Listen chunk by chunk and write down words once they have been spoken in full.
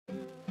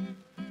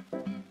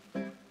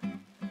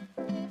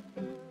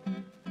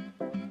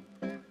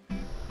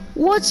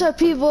What's up,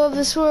 people of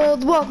this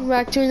world? Welcome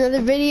back to another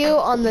video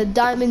on the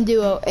Diamond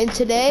Duo. And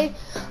today,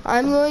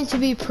 I'm going to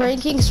be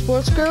pranking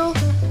Sportsgirl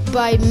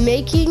by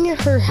making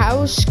her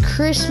house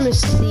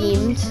Christmas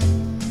themed.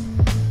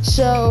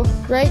 So,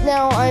 right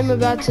now, I'm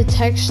about to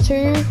text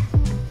her.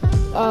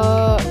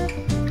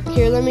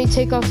 Here, let me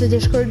take off the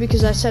Discord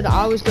because I said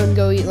I was going to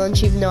go eat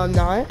lunch even though I'm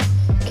not.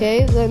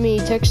 Okay, let me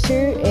text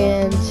her,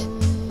 and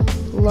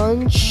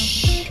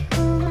lunch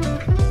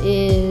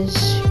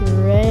is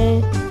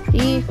ready.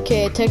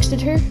 Okay, I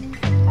texted her.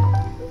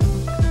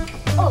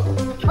 Oh,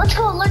 let's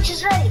go, lunch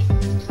is ready.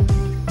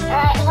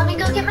 Alright, let me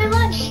go get my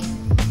lunch.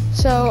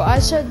 So I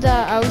said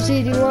that I was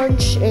eating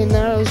lunch and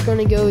that I was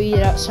gonna go eat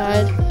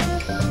outside.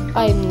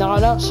 I'm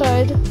not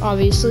outside,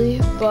 obviously,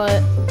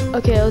 but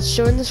okay, let's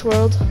join this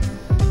world.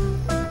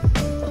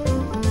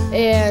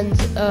 And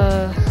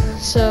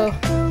so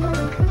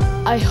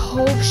I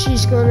hope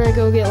she's gonna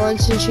go get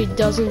lunch and she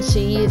doesn't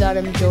see that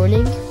I'm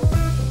joining.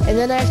 And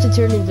then I have to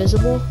turn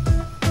invisible.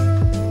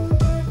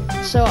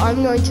 So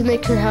I'm going to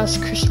make her house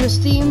Christmas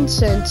themed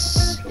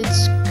since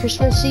it's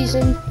Christmas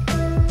season.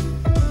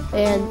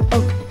 And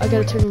oh, I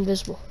gotta turn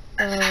invisible.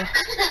 Oh,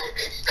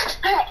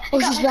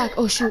 she's back.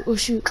 Oh shoot. Oh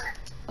shoot.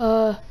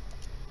 There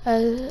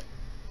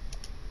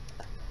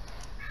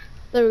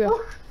we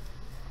go.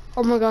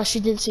 Oh my gosh, she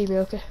didn't see me.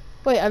 Okay.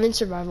 Wait, I'm in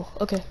survival.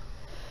 Okay.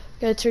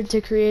 Gotta turn to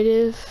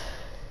creative.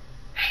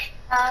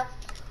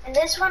 In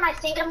this one, I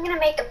think I'm gonna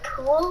make a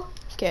pool.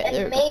 Okay.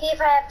 And maybe if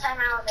I have time,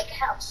 I'll make a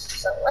house.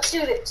 So let's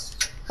do this.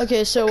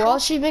 Okay, so while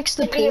she makes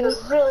the pool,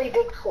 a really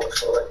big pool,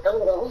 so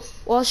don't go.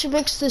 While she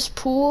makes this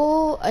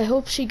pool, I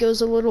hope she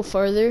goes a little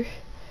farther.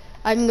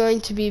 I'm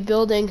going to be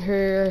building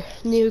her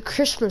new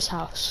Christmas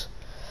house.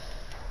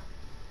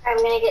 I'm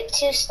gonna get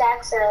 2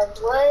 stacks of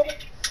wood.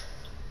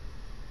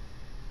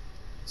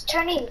 It's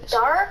turning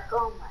dark.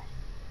 Oh my.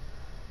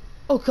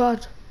 Oh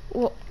God!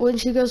 Well, when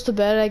she goes to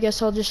bed, I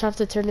guess I'll just have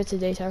to turn it to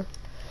daytime.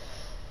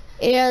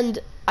 And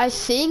I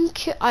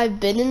think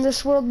I've been in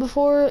this world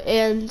before,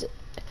 and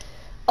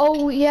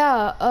oh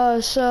yeah,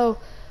 so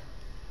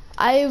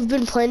I've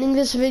been planning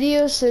this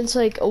video since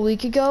like a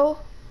week ago,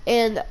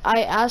 and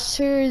I asked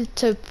her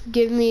to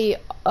give me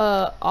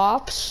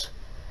ops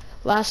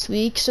last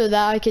week so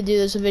that I could do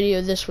this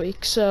video this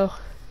week. So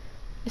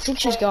I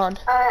think she's gone.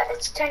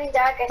 It's turning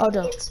dark. I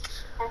think it's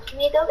time for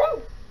me to go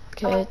in.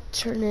 Okay,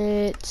 turn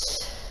it.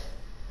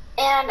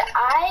 And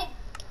I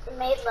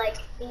made like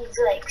these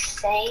like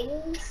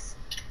sayings,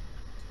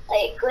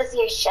 like with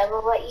your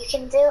shovel, what you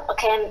can do.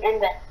 Okay, I'm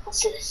in bed.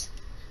 Let's do this.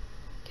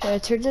 Okay, I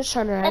turned to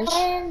sunrise.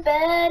 In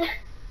bed,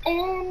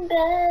 in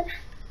bed,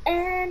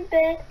 in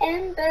bed,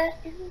 in bed,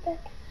 in bed.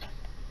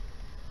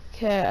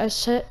 Okay, I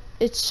set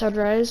it's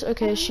sunrise.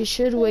 Okay, she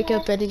should wake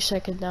up any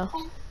second now.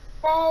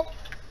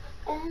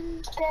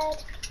 In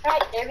bed.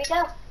 Alright, there we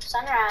go.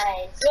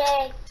 Sunrise.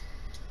 Yay.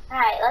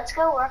 Alright, let's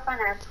go work on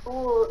our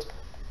pool.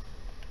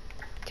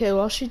 Okay,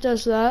 while she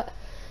does that,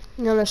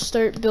 I'm gonna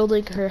start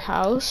building her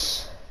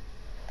house.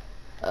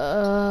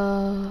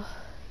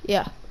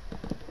 Yeah.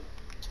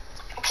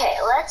 Okay,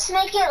 let's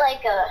make it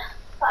like a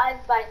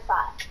 5 by 5.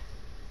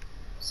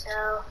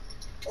 So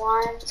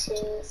 1,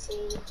 2,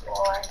 3,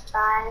 4,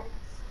 5.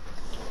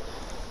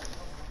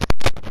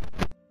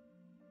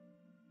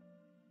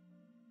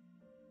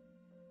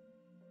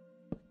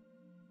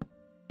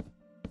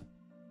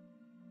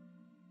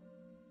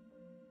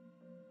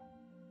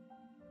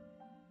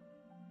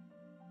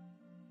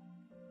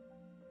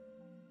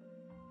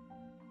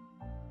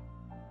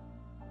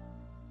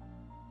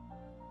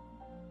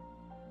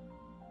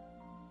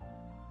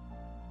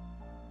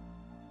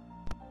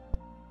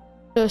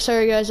 So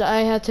sorry guys, I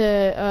had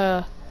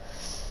to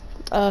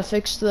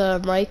fix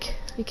the mic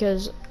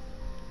because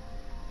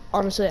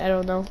honestly I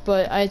don't know,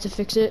 but I had to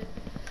fix it.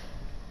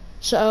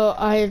 So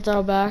I am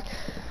now back,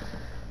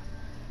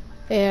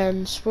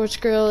 and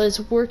Sportsgirl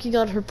is working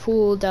on her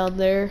pool down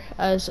there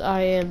as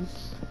I am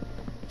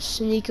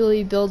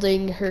sneakily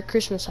building her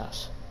Christmas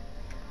house.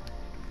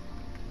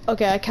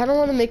 Okay, I kind of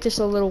want to make this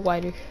a little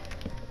wider.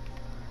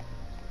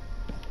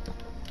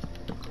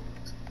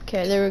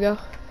 Okay, there we go.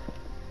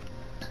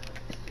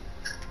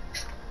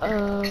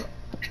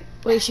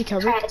 Wait, is she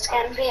coming? Alright, it's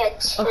gonna be a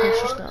 2 okay,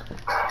 she's not.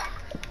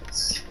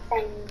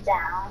 thing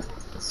down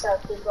so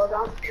people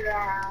don't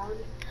drown.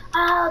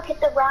 Oh, get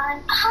the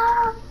rhyme.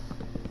 Oh.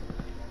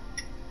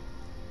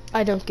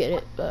 I don't get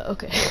it, but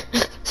okay.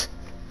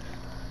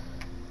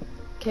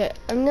 Okay,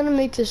 I'm gonna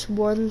make this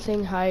one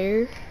thing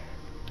higher.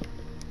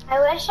 I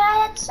wish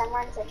I had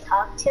someone to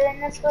talk to in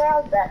this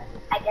world, but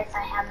I guess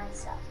I have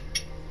myself.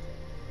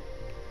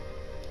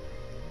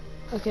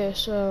 Okay,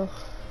 so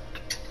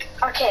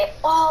okay,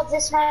 oh,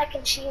 this mac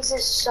and cheese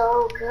is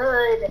so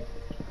good.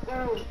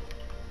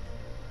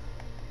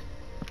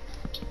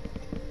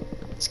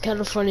 It's kind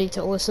of funny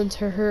to listen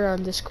to her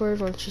on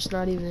Discord when she's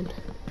not even,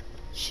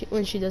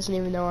 when she doesn't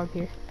even know I'm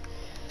here.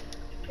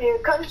 Here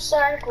comes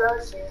Santa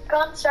Claus,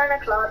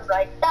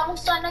 right down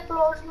Santa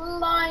Claus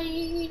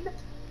line.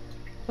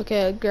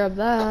 Okay, I'll grab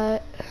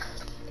that.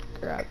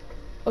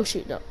 Oh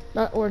shoot, no,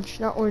 not orange,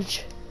 not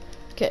orange.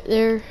 Okay,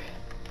 there.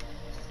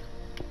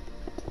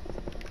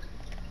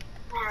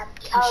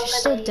 She's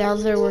still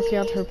down there working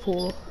on her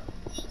pool.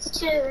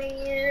 To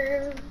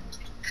you.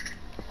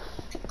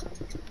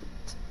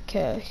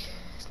 Okay.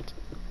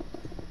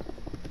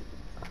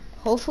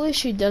 Hopefully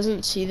she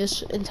doesn't see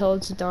this until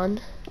it's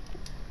done.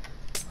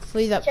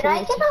 Hopefully that Should pool I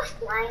will get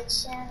take- offline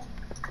soon? I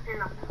don't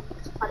know.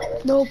 Whatever.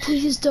 No,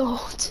 please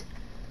don't.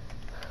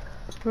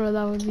 Bro,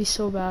 that would be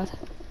so bad.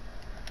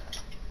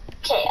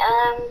 Okay,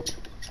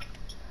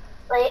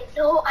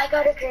 no, I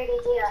got a great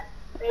idea.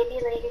 Maybe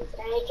later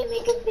today I can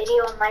make a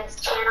video on my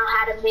channel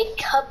how to make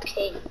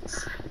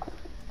cupcakes.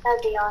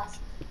 That'd be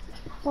awesome.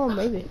 Oh,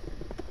 maybe.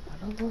 I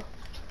don't know.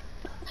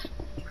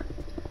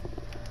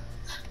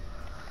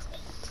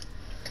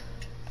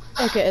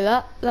 Okay,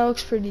 that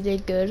looks pretty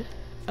dang good.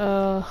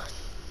 Let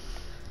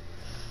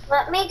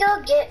me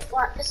go get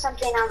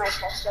something on my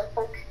chest real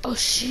quick. Oh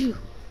shoot.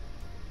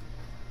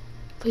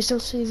 Please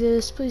don't see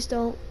this, please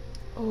don't.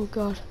 Oh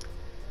god.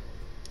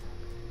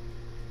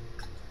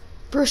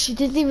 Bro, she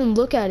didn't even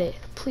look at it.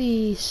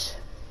 Please.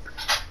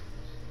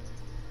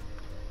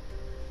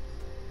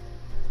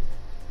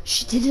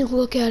 She didn't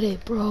look at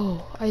it,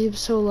 bro. I am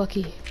so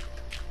lucky.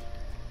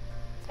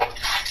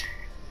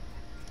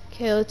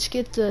 Okay, let's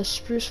get the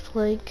spruce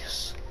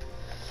planks.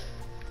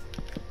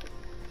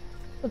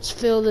 Let's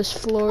fill this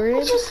floor in. I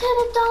just hit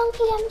a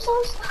donkey, I'm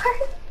so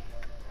sorry.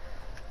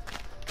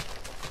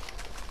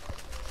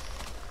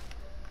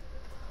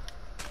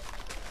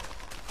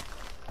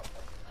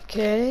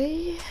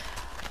 Okay,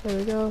 there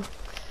we go.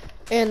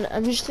 And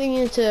I'm just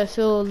thinking to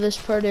fill this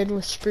part in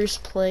with spruce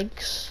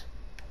planks.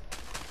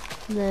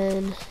 And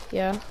then,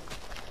 yeah.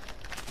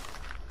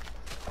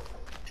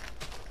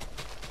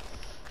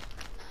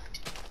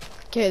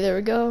 Okay, there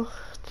we go.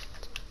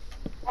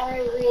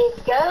 There we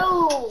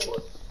go.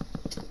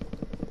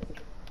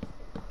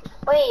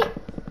 Wait,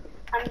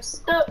 I'm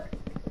stuck.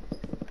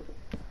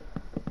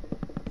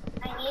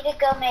 I need to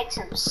go make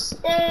some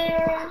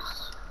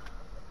stairs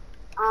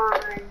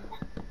on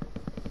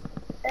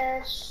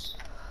this.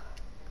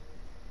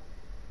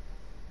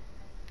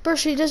 Bro,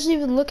 she doesn't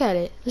even look at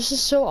it. This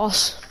is so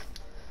awesome.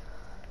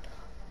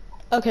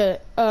 Okay,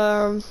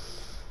 what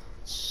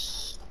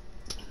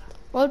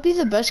would be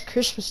the best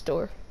Christmas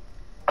door?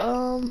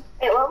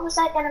 Wait, what was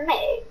I gonna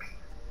make?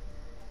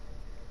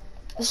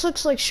 This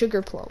looks like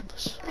sugar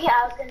plums. Yeah,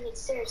 I was gonna make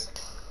stairs.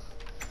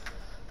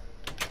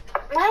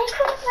 My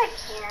favorite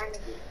candy.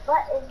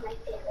 What is my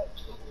favorite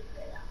candy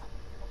for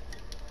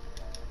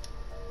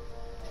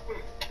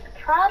that?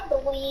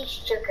 Probably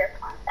sugar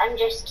plums. I'm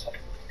just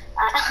kidding.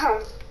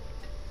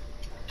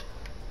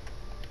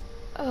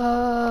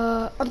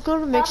 I'm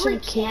gonna make Probably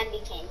some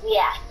candy cane.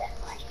 Yeah,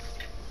 definitely.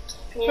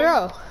 Yeah.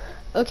 Bro,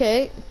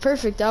 okay,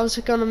 perfect. I was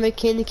gonna make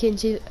candy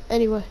canes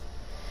anyway.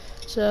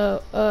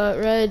 So,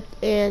 red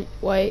and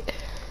white.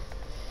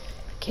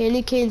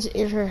 Candy canes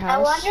in her house. I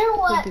wonder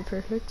what would be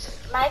perfect.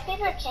 my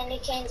favorite candy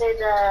canes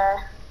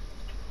are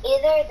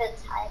either the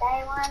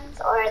tie-dye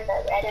ones or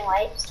the red and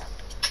white.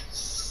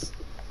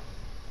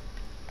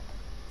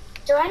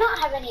 Do I not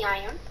have any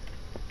iron?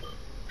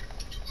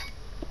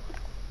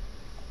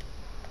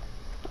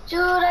 Dude,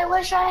 I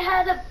wish I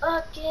had a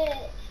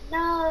bucket.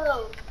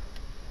 No.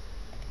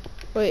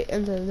 Wait,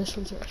 and then this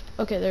one's red.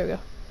 Okay, there we go.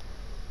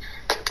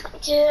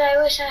 Dude,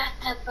 I wish I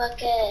had a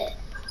bucket.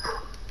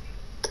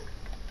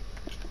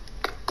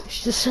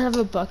 She doesn't have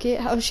a bucket?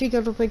 How is she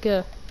gonna make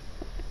a...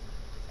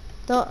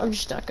 No, I'm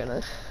just not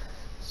gonna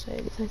say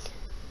anything.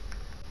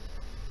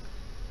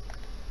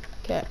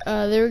 Okay,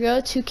 there we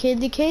go. 2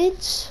 candy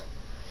canes.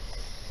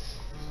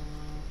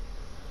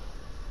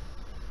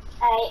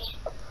 Alright.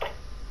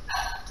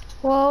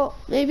 Well,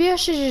 maybe I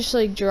should just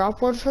like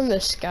drop one from the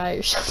sky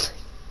or something.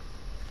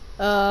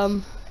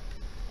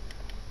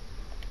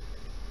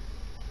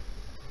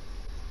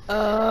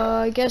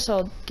 I guess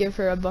I'll give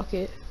her a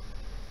bucket.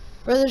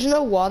 Bro, there's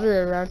no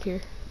water around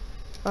here.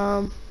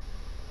 I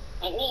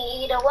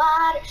need a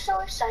water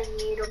source, I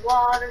need a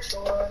water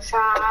source.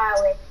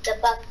 With the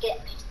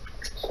bucket.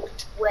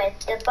 With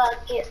the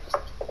bucket.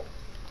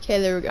 Okay,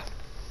 there we go.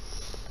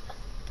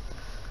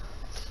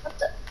 What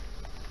the?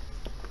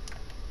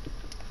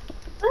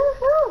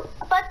 Woohoo!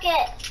 A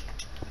bucket!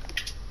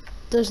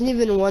 Doesn't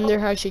even wonder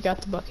how she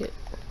got the bucket.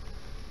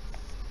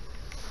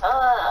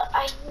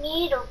 I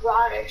need a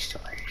water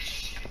source.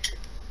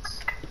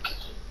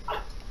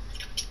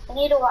 I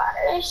need a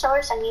water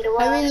source, I need a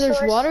water source. I mean,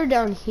 there's water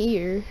down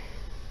here.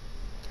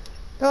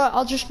 No,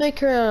 I'll just make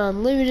her an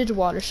unlimited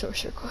water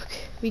source real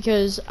quick.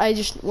 Because I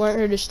just want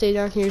her to stay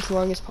down here as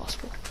long as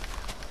possible.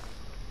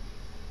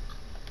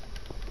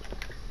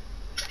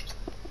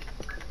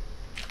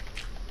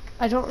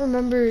 I don't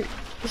remember,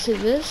 is it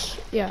this?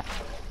 Yeah.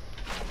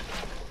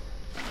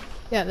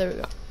 Yeah, there we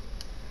go.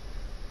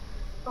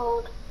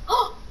 Gold.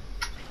 Oh!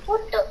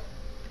 What the?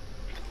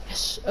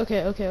 Yes,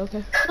 okay.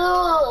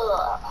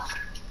 Cool.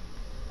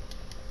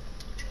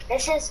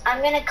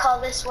 I'm gonna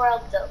call this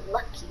world the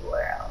lucky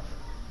world.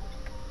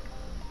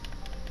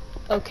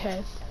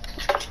 Okay.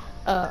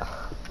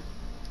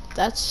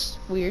 That's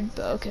weird,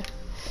 but okay.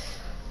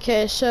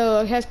 Okay,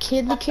 so I have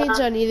candy canes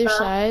on either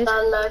side.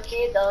 The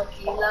lucky,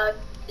 lucky, luck,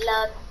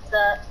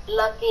 the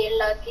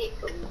lucky,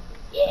 ooh,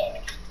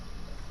 yeah.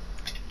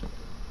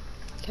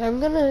 Okay, I'm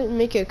gonna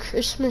make a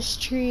Christmas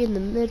tree in the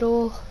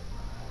middle.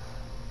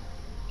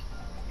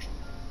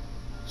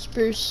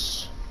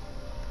 Spruce.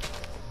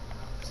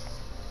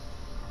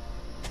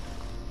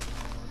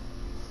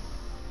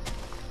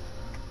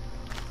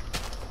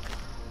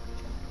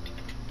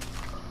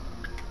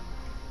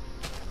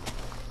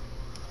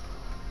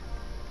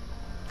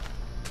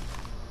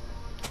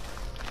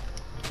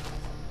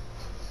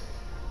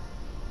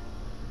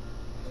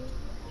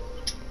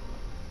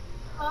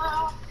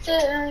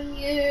 After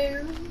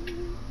you.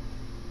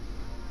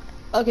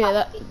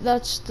 Okay,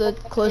 that's the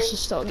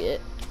closest I'll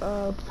get.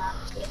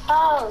 Happy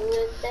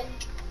holiday,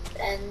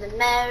 and the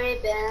merry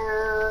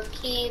bell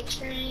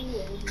keeps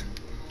ringing.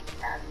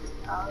 Happy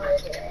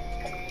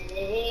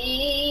holidays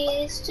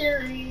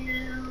to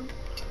you.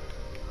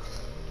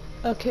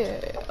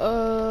 Okay,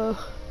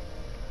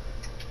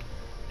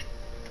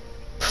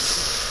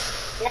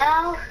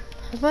 Now, how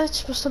am I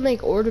supposed to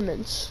make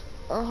ornaments?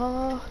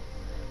 How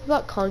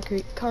about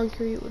concrete?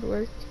 Concrete would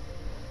work.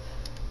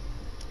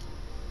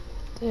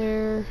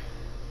 There.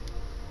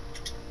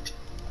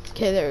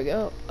 Okay, there we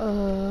go.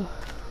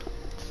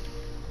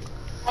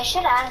 I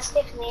should ask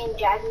if me and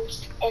Dragon,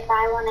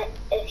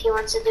 if he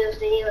wants to do a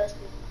video with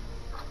me.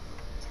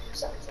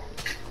 Something.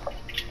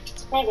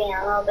 Maybe in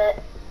a little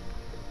bit.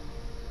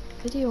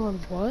 Video on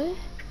what?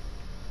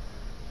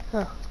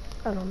 Huh,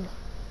 I don't know.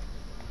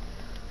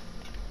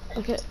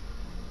 Okay.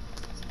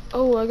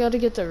 Oh, I gotta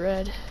get the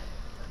red.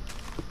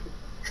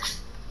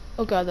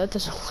 Oh god, that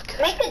doesn't look good.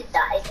 Make a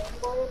diving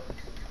board.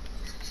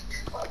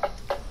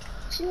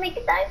 Should make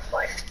a diving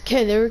board.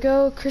 Okay, there we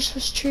go.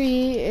 Christmas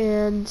tree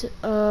and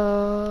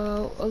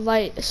a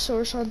light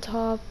source on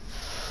top.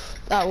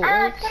 That will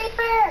work.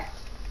 Creeper!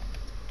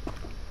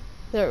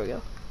 There we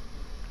go.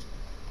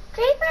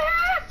 Creeper!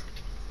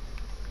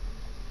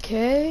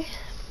 Okay.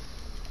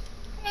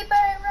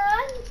 Creeper,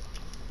 run!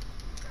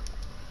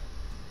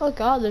 Oh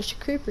god, there's a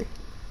creeper.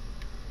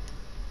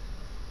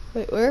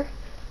 Wait, where?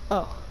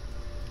 Oh.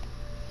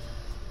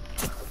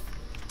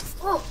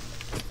 Ooh.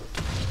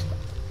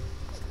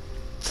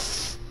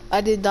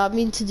 I did not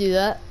mean to do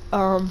that.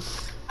 I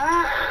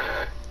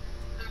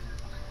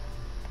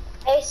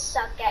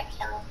suck at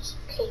killing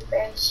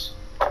creepers.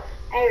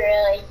 I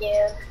really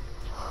do.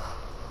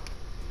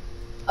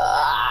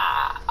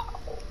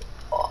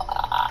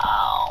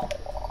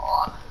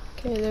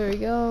 Okay, there we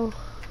go.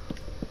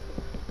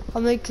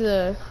 I'll make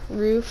the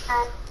roof.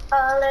 Happy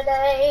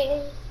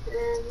holidays,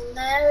 and the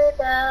merry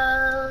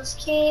bells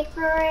keep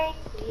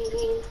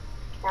ringing.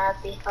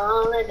 Happy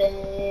holidays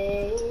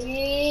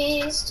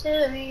to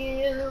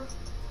you.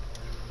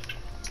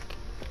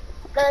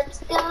 Let's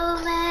go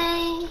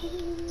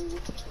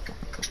make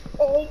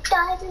a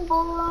diving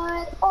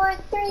board or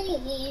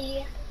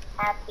 3.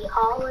 Happy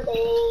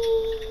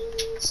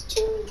holidays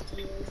to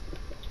you.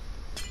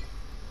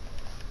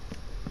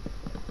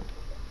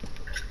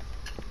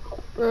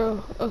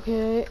 Bro,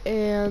 okay,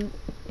 and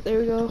there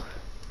we go.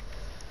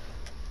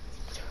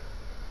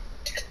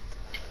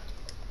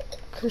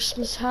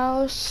 Christmas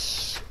house.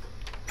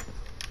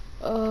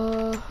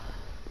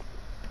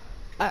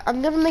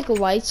 I'm gonna make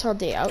lights on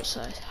the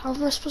outside. How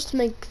am I supposed to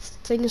make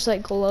things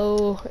that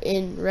glow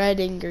in red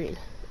and green?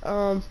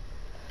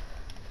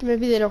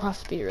 Maybe they don't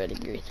have to be red and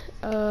green.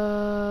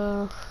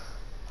 Oh,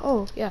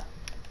 yeah.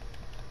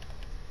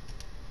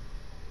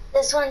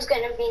 This one's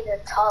gonna be the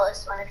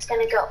tallest one. It's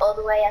gonna go all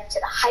the way up to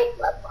the height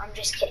level. I'm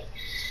just kidding.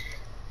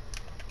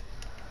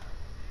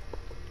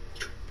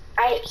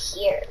 Right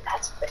here,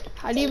 that's pretty.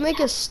 How do you make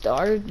a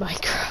star in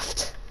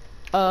Minecraft?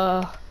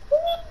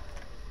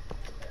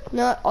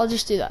 No, I'll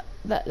just do that.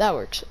 That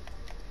works.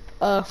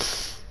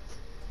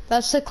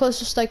 That's the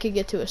closest I could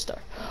get to a star.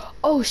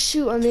 Oh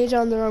shoot, I made it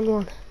on the wrong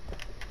one.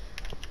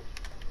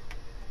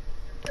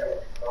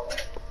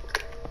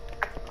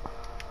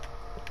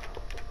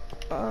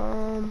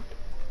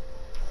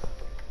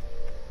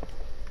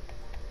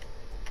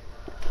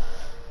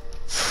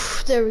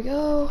 There we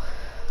go.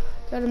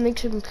 Gotta make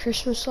some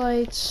Christmas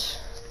lights.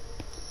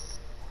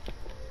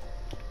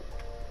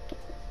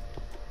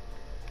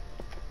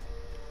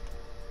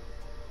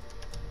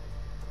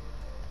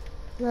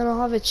 And then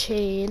I'll have a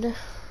chain,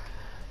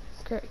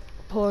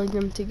 pulling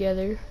them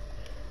together.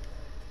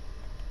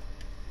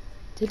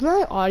 Did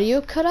my audio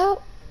cut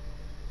out?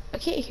 I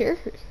can't hear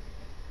her.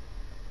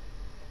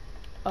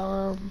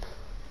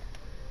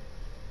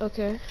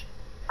 Okay.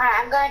 Alright,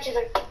 I'm going to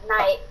the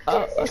night.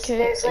 Okay.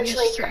 There's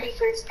literally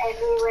creepers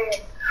everywhere.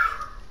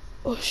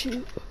 Oh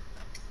shoot.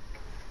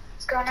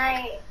 Let's go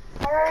night.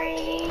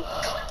 Hurry.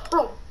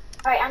 Boom.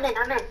 Alright, I'm in.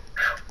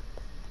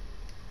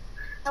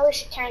 I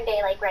wish it turned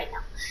day like right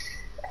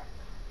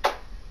now.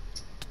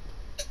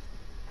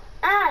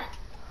 Ah!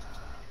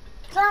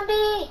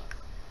 Zombie!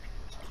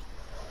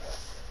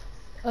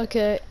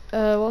 Okay,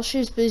 while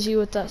she's busy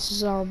with that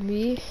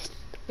zombie,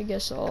 I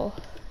guess I'll...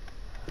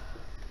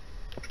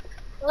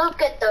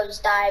 Look at those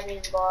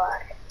diving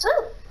boards.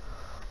 Ooh.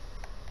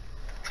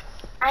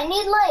 I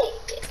need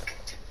light.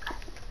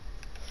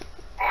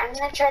 Alright, I'm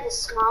gonna try the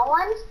small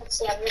one. Let's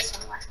see how this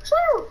one works.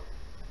 Woo!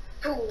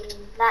 Boom,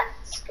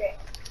 that's great.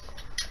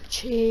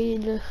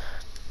 Chain.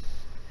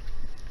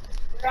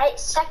 Right,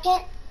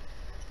 second.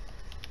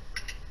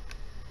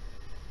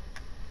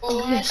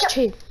 Oh And yes, go.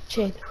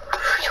 chain.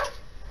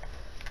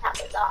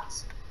 That was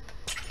awesome.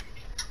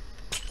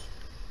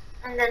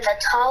 And then the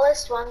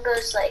tallest one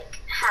goes like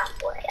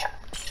halfway up.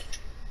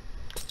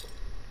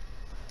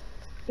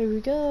 There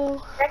we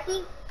go.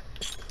 Ready?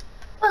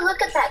 Oh,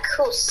 look at that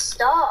cool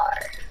star.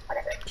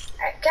 Whatever.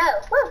 Alright, go.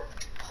 Woo!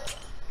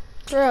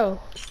 Bro,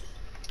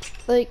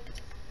 like,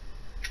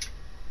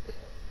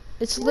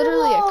 it's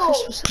literally Whoa. a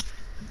Christmas.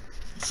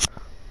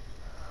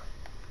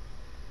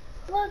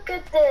 Look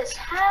at this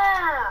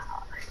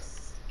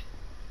house.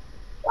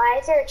 Why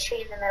is there a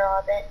tree in the middle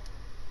of it?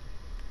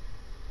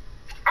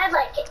 I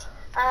like it.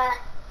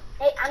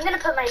 Hey, I'm gonna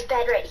put my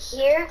bed right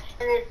here,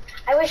 and then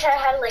I wish I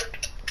had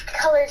like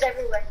colors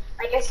everywhere.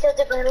 Like I still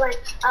did my line.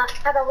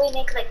 How about we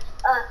make like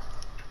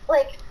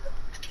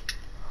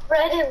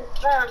red and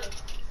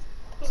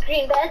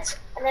green beds,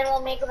 and then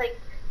we'll make like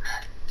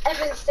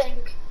everything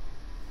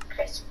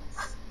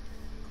Christmas.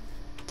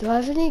 Do I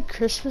have any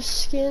Christmas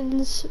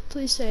skins?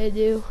 Please say I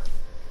do.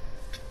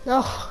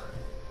 No.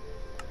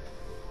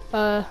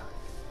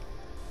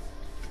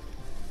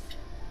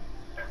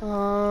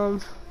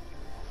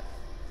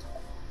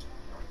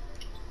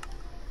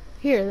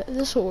 Here,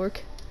 this will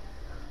work.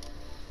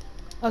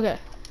 Okay.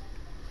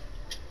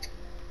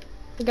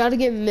 I gotta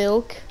get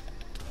milk.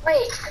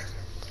 Wait.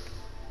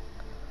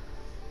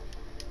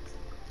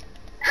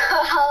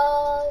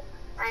 Oh,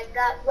 I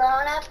got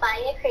blown up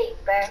by a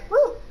creeper.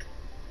 Woo!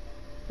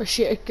 Or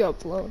shit got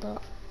blown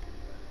up.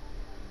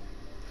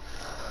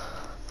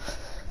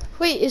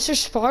 Wait, is there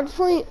spawn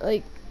point?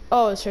 Like,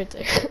 oh, it's right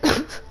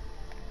there.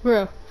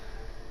 Bro.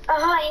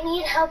 Oh, I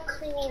need help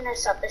cleaning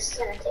this up. This is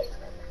gonna take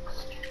forever.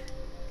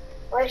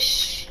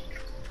 Wish.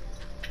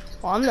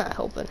 Well, I'm not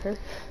helping her.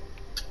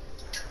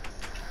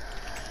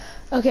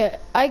 Okay,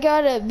 I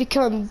gotta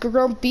become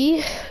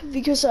grumpy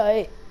because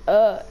I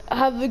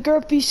have the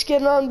grumpy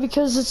skin on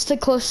because it's the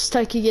closest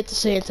I can get to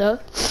Santa.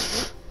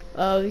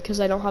 Because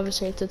I don't have a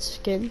Santa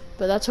skin,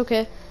 but that's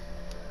okay.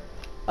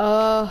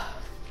 What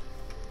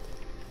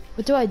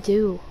do I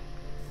do?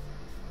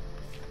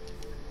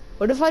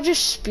 What if I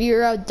just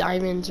spear out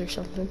diamonds or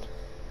something?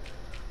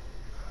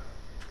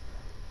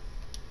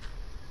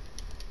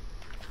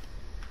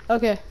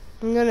 Okay,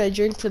 I'm gonna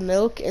drink the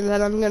milk and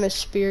then I'm gonna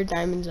spear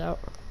diamonds out.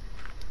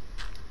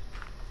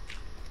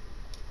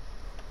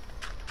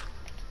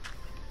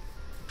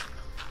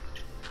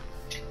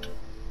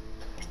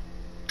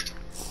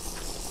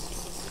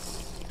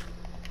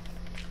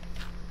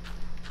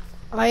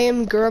 I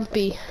am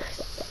grumpy.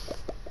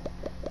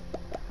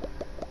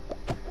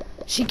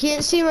 She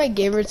can't see my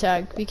gamer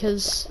tag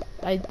because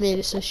I made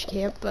it so she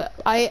can't, but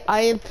I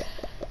am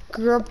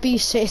grumpy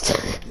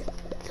Santa.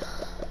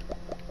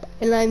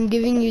 And I'm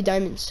giving you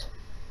diamonds.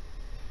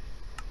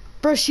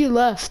 Bro, she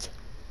left.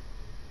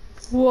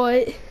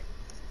 What?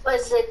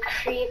 Was the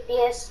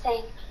creepiest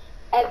thing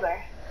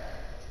ever.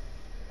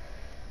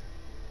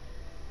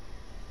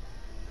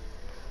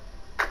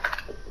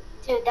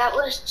 Dude, that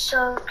was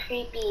so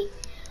creepy.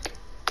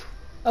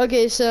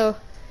 Okay, so,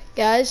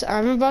 guys,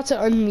 I'm about to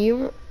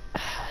unmute.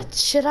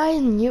 Should I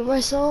unmute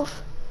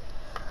myself?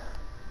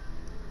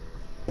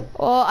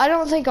 Well, I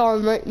don't think I'll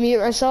mute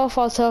myself.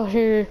 I'll tell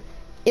her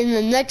in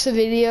the next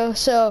video.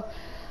 So,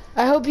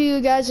 I hope you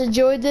guys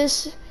enjoyed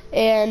this,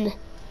 and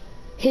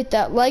hit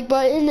that like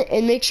button,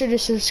 and make sure to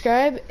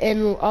subscribe,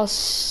 and I'll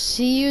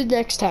see you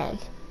next time.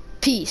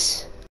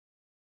 Peace.